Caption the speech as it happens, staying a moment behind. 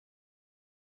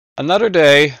Another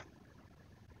day.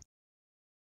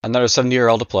 Another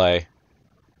 70-year-old to play.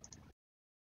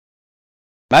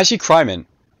 MagiCrimen.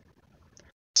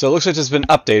 So it looks like it's been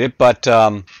updated, but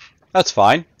that's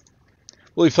fine.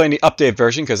 We'll be playing the updated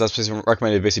version because that's what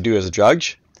recommended to basically do as a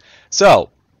judge. So,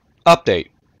 update.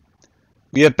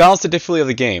 We have balanced the difficulty of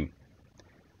the game.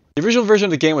 The original version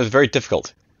of the game was very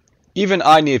difficult. Even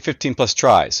I needed 15 plus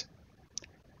tries.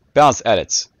 Balance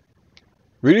edits.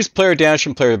 Reduced player damage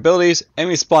from player abilities,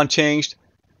 enemy spawn changed,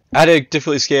 added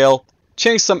difficulty scale,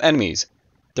 changed some enemies.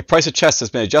 The price of chests has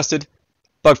been adjusted.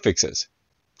 Bug fixes.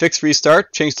 Fix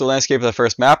restart, change the landscape of the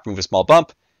first map, remove a small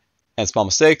bump, and small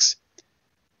mistakes.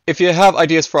 If you have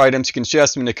ideas for items, you can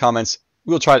suggest them in the comments.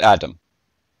 We will try to add them.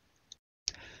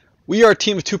 We are a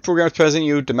team of 2 programmers presenting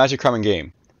you the MagiCrimen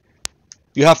game.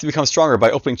 You have to become stronger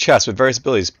by opening chests with various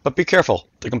abilities, but be careful.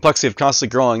 The complexity is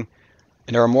constantly growing,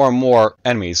 and there are more and more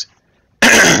enemies.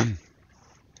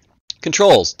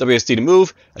 Controls. WSD to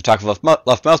move, attack with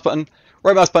left mouse button,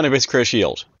 right mouse button to basically create a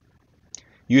shield.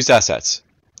 Use assets.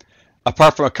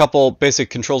 Apart from a couple basic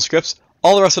control scripts,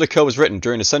 all the rest of the code was written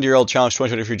during the 70-year-old Challenge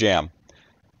 2023 Jam.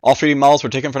 All 3D models were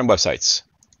taken from the websites.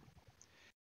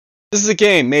 This is a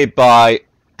game made by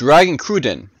Dragon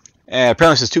Cruden, and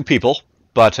apparently it's just 2 people,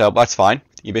 but that's fine.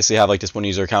 You basically have like this one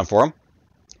user account for them.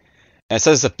 And it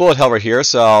says it's a bullet hell right here,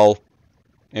 so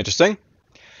interesting.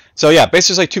 So yeah,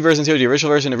 basically there's like 2 versions here, the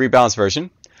original version and the rebalanced version.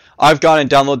 I've gone and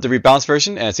downloaded the rebalanced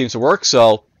version, and it seems to work,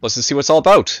 so let's just see what it's all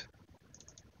about.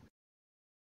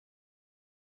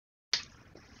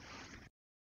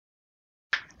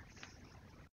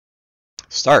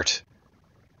 Start.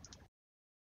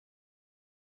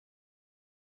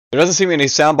 There doesn't seem to be any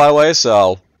sound, by the way,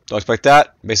 so don't expect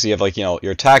that. Basically, you have like,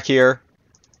 your attack here.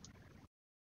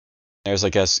 There's, I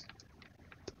guess,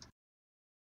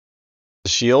 the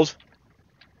shield.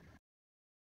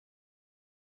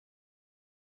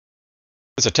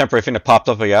 It's a temporary thing that popped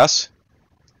up, I guess.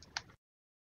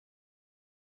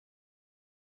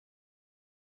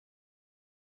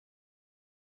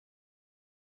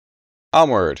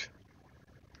 Onward.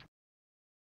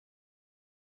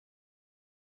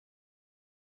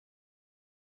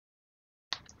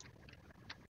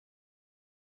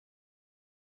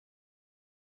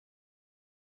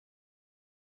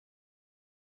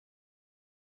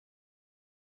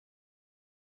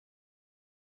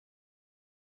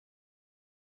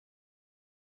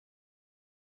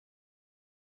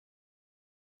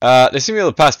 They seem to be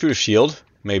able to pass through the shield,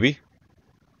 maybe.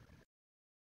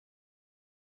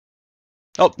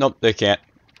 Oh, nope, they can't.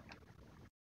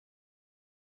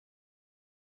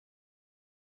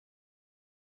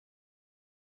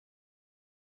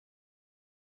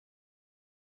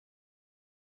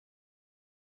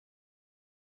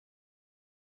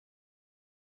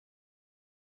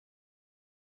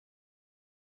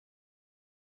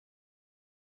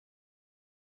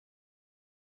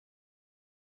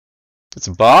 It's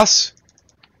a boss?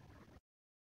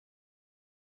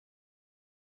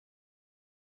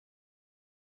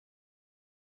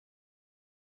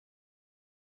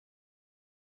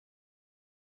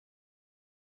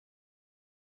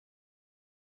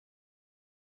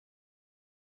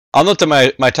 I'll note that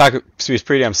my attack speed is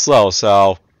pretty damn slow,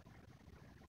 so...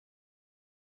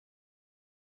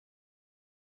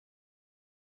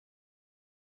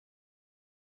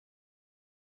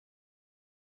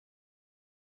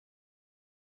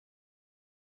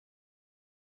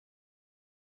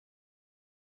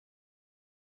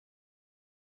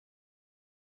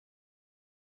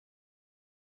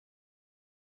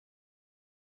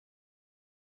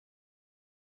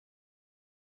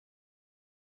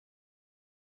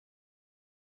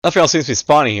 Nothing else seems to be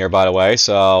spawning here, by the way,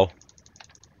 so...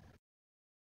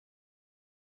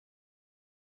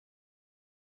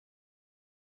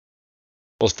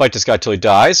 We'll fight this guy till he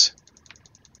dies.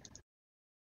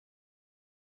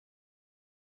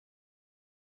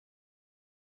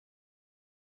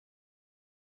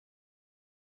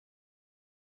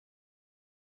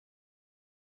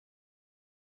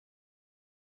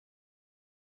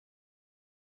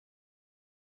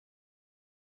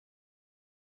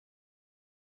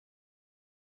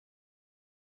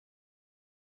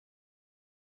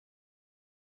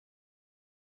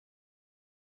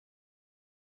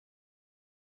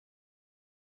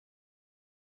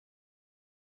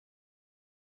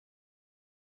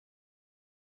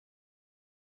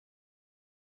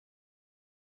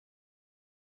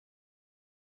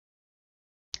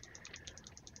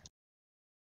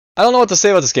 I don't know what to say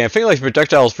about this game. I think like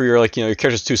projectiles for your your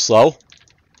character's too slow. It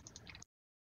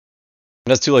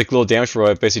does too little damage for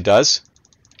what it basically does.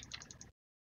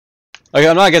 Like,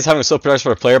 I'm not against having a slow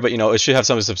projectile for a player, but it should have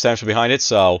something substantial behind it,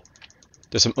 so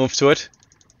there's some oomph to it.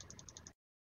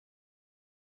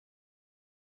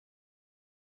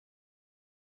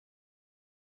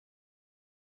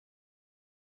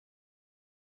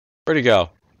 Where'd he go?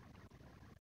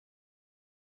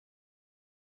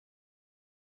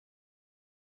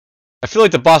 I feel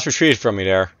like the boss retreated from me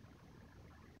there.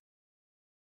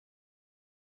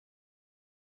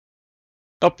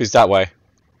 Oh, he's that way.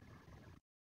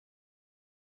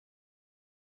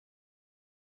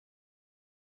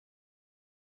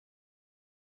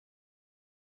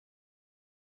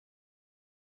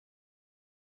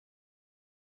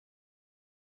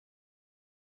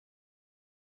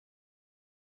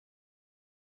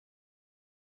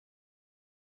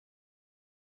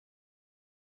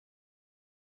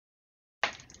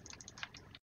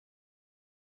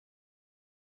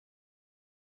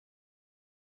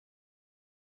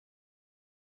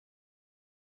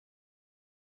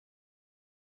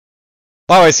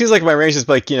 Wow, it seems like my range is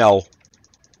like, you know,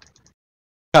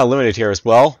 kind of limited here as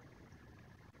well.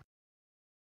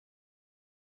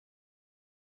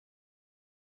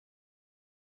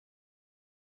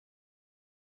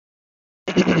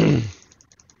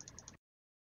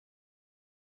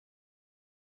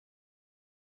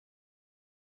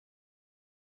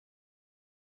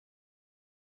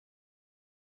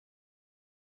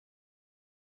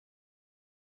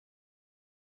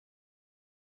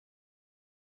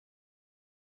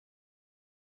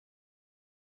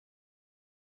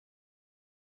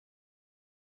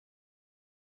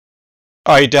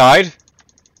 Oh, he died?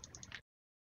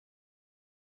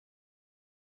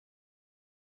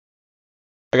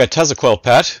 I got Tesla Coil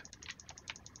Pet.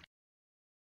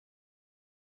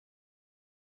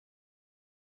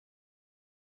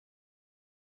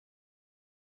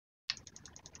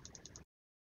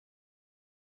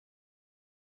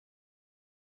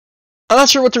 I'm not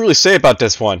sure what to really say about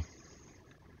this one.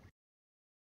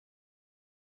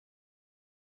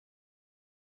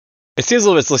 It seems a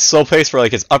little bit like slow paced for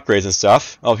like its upgrades and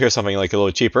stuff. Oh, here's something like a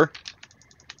little cheaper.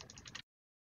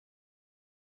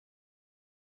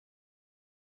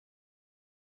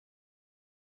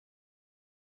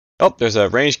 Oh, there's a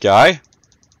ranged guy.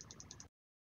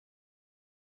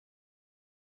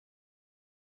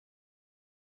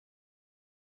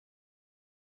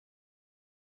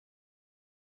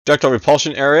 Projectile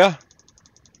repulsion area.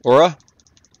 Aura.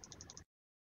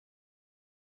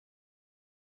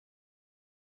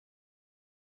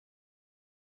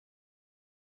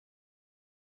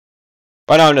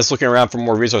 Right now I'm just looking around for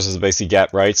more resources to basically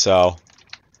get, right? So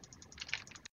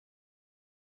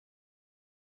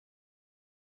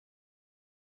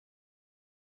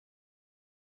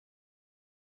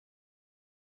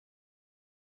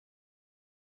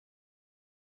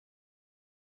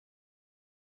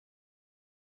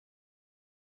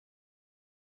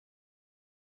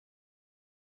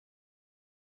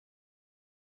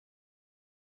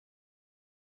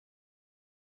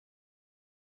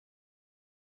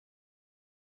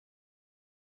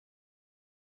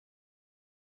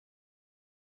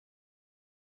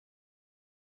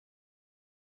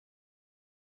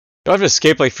do I have to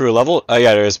escape like through a level? Oh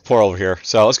yeah, there's a portal over here.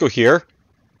 So let's go here.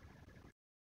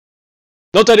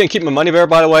 Note that I didn't keep my money bear,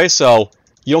 by the way, so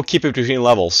you don't keep it between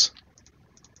levels.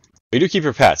 But you do keep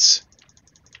your pets.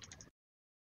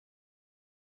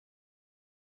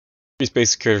 These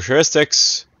basic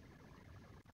characteristics.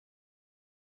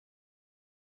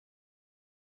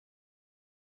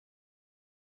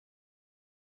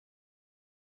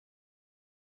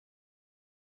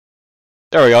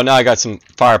 There we go, now I got some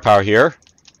firepower here.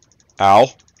 Ow.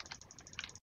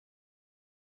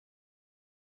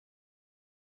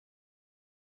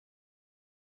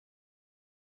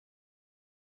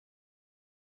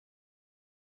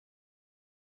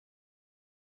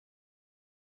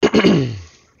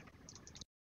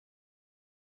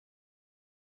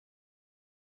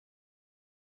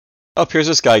 Oh, here's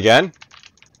this guy again.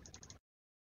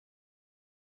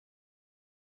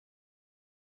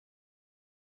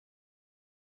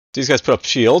 These guys put up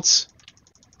shields.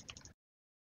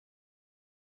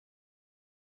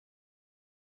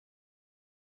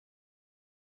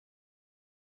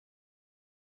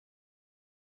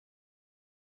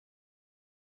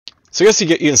 So I guess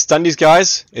you can stun these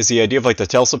guys, is the idea of like the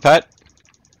Telsa pet.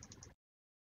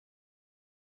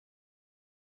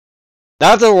 Now I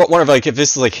have to wonder like if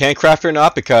this is like handcrafted or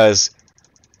not, because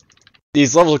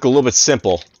these levels look a little bit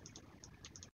simple.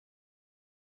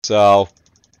 So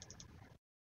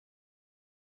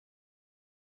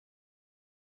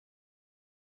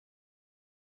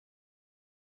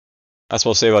that's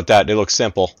what I'll say about that. They look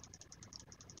simple.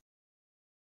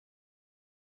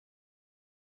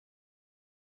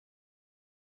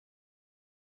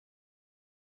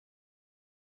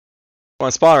 Come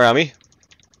on, spawn around me.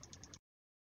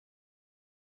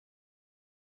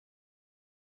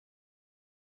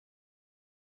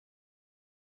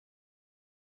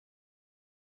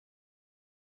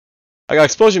 I got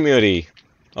explosion immunity.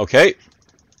 Okay.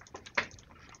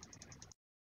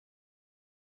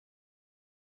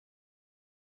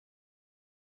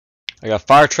 I got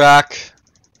fire track.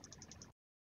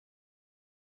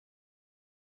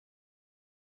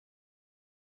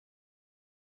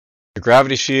 The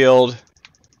gravity shield.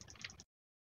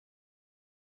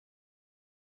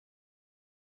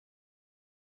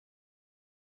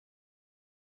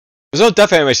 There's no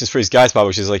death animations for these guys, Bob,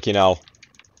 which is like, you know,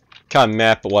 kind of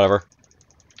meh, but whatever.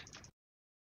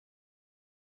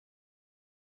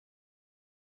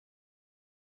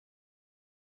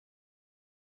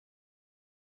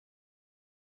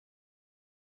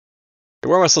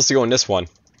 Where am I supposed to go in this one?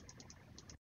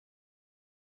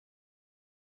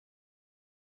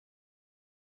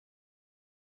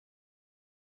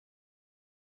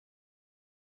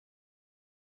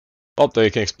 Oh, they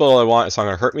can explode all I want. It's not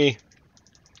going to hurt me.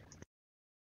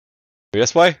 Maybe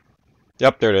this way?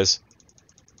 Yep, there it is.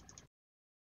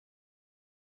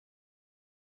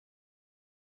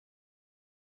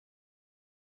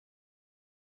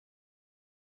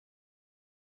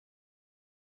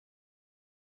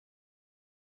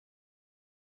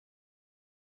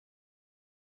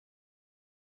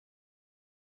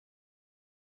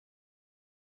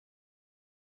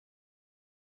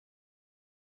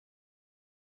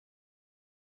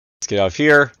 Let's get out of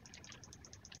here.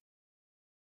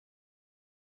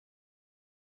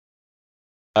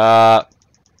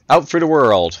 Out through the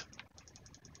world.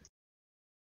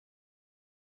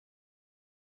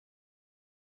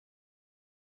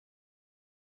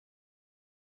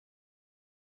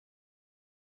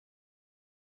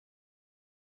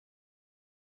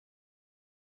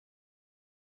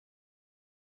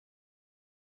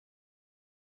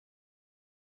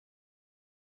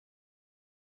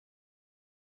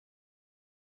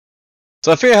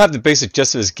 So I figure I have the basic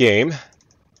gist of this game.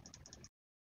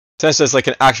 Since it's like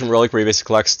an action roguelike where you basically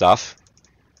collect stuff.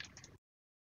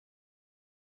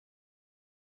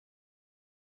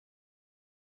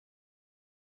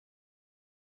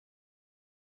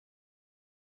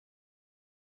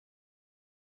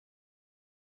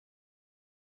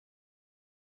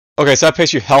 Okay, so that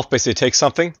pays you health basically to take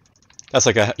something. That's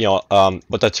like a, you know,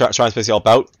 what that shrine is basically all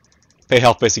about. Pay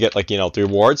health basically to get, like, you know, the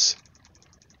rewards.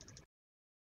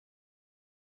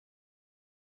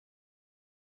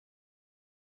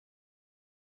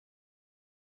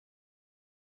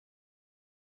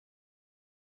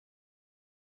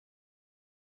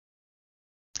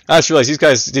 I just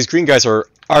realized these green guys are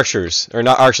archers. Or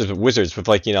not archers, but wizards with,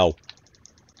 like, you know,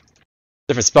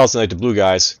 different spells than like the blue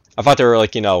guys. I thought they were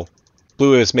like, you know,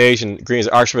 blue is mage and green is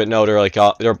archer, but no, they're like,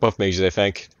 they're both mages, I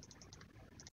think.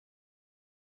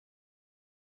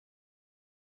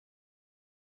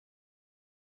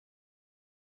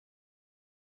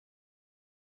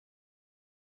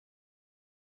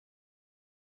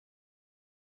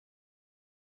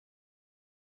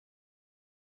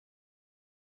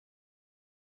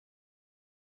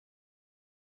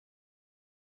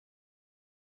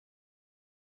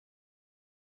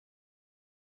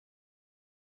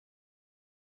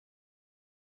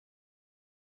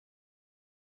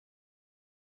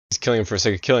 He's killing him for the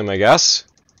sake of killing him, I guess.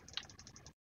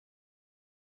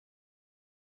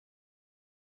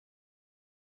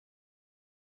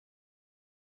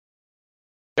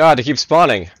 God, they keep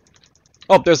spawning.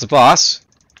 Oh, there's the boss.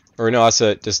 Or no, that's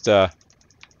it. Just, he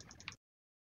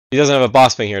doesn't have a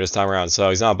boss thing here this time around, so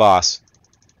he's not a boss.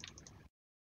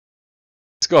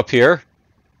 Let's go up here.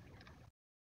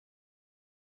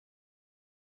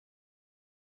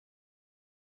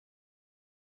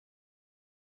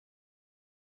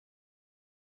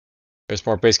 There's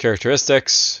more base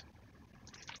characteristics.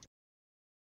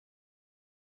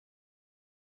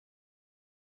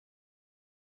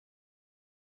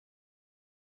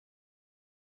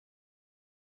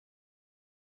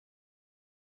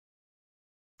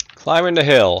 Climbing the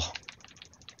hill.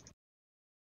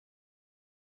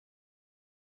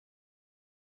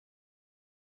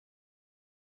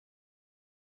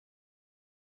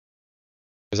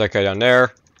 There's that guy down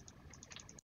there.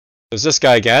 There's this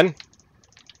guy again.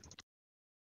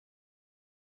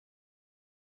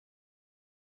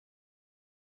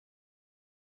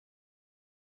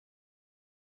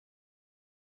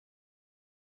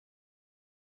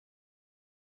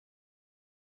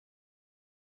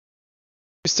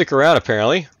 You stick around,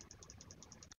 apparently.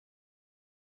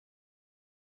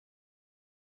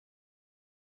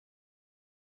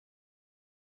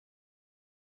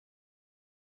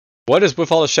 What is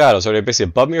with all the shadows? Are they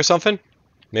basically above me or something?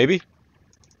 Maybe?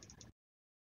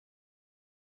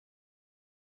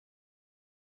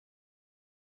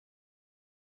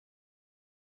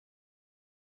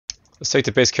 Let's take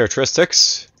the base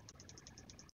characteristics.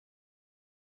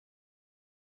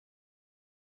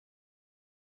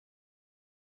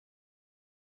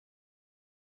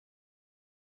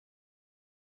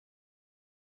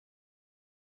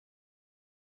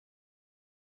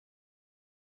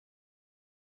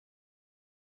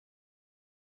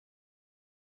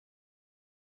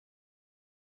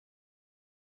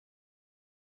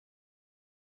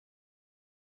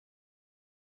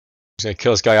 Just gonna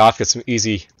kill this guy off, get some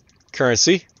easy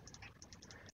currency.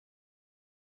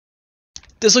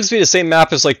 This looks to be the same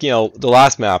map as, like, you know, the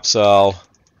last map, so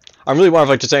I'm really wondering if,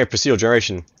 like, just any procedural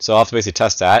generation, so I'll have to basically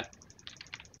test that.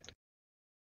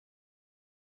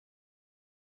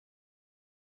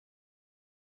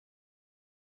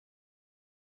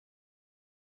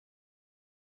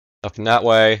 Up in that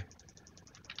way.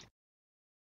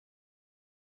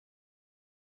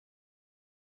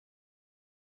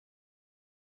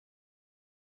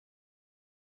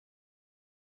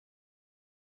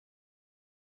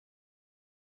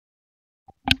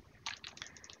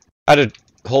 I had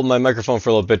to hold my microphone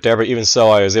for a little bit there, but even so,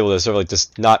 I was able to sort of like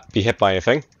just not be hit by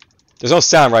anything. There's no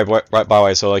sound right by the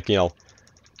way, so like, you know,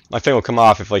 my thing will come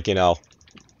off if, like, you know,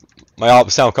 my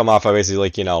sound will come off. I basically,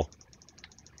 like, you know,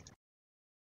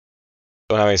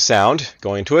 don't have any sound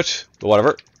going into it, but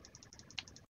whatever.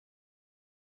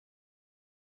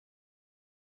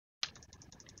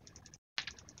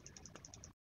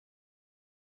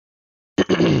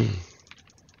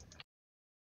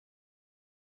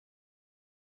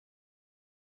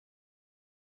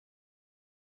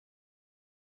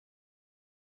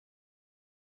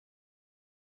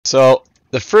 So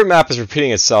the fruit map is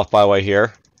repeating itself, by the way,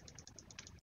 here.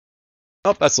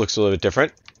 Oh, that looks a little bit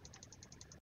different.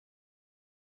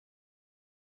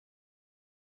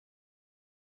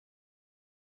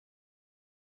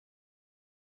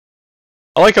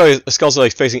 I like how his skulls are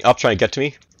like facing up, trying to get to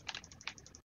me.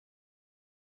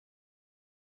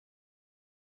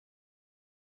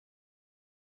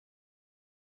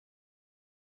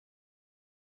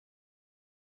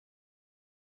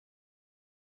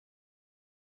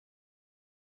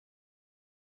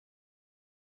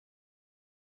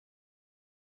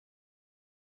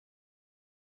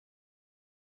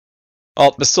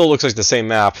 Oh, this still looks like the same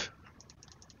map.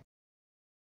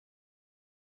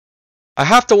 I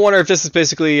have to wonder if this is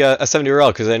basically a 70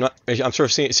 because I'm sort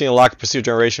of seeing a lack of pursuit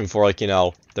generation for, like, you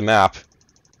know, the map.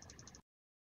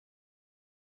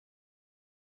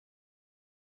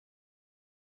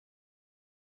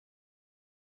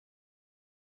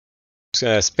 Just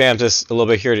gonna spam this a little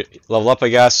bit here to level up, I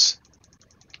guess.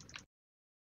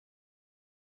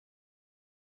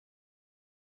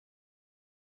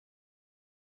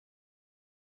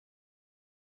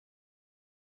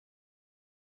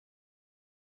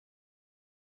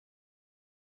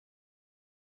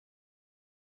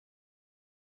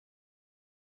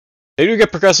 They do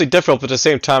get progressively difficult, but at the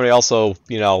same time, they also,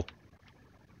 you know,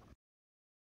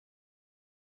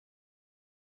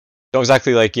 don't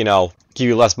exactly, like, you know, give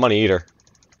you less money either.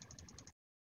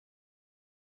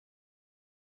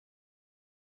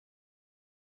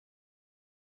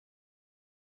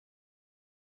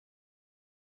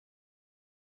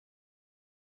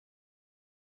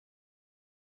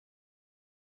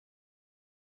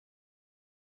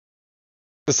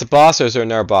 Is this the boss, or is there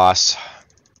another boss?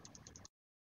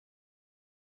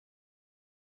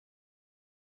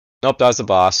 Nope, that was the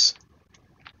boss.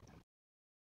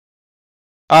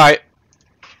 Alright,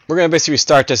 we're gonna basically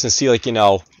restart this and see, like, you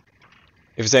know,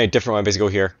 if it's any different when I basically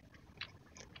go here.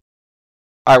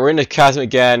 Alright, we're in the chasm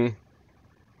again.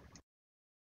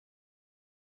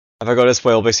 If I go this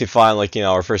way, we'll basically find, like, you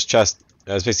know, our first chest.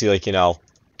 It's basically, like, you know...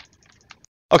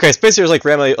 Okay, it's basically just, like,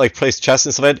 randomly, like, placed chests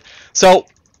and stuff like that. So,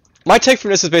 my take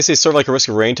from this is basically sort of like a Risk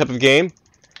of Rain type of game,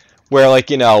 where, like,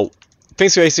 you know,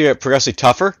 things basically get progressively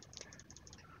tougher.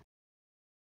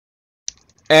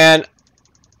 And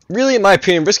really, in my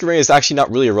opinion, Risk of Rain is actually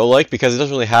not really a roguelike because it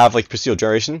doesn't really have, like, procedural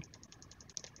generation.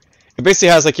 It basically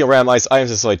has, like, you know, randomized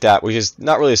items and stuff like that, which is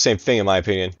not really the same thing in my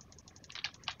opinion.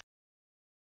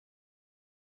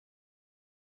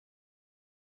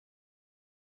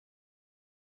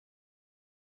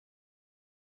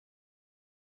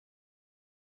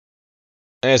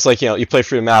 And it's like, you know, you play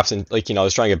through the maps and, like, you know,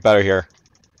 just trying to get better here.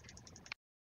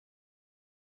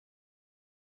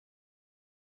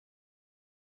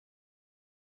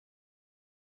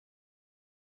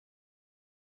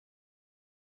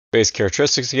 Base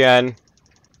characteristics again.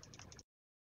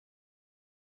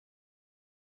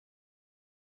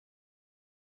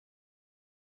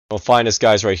 We'll find this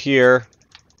guy's right here.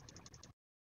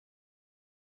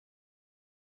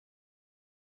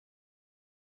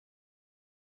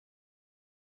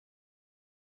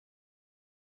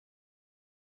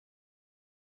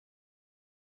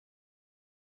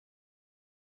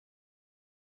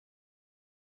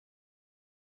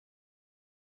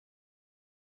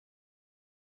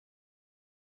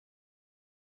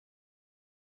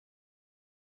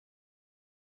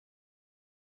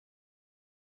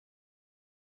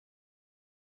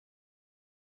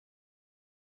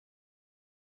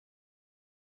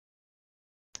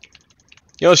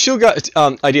 You know, shield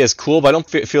idea is cool, but I don't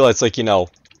feel it's like, you know,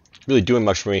 really doing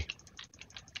much for me.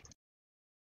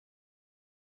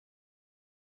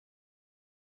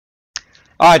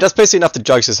 Alright, that's basically enough to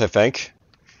judge this, I think.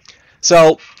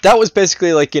 So, that was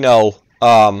basically like, you know,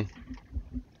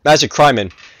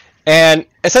 MagiCrimen. And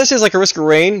essentially it's like a Risk of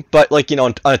Rain, but like, you know,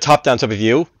 on a top-down type of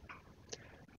view.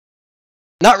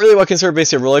 Not really what I consider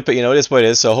basically a roguelite, but you know, it is what it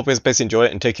is, so I hope you guys basically enjoy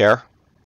it and take care.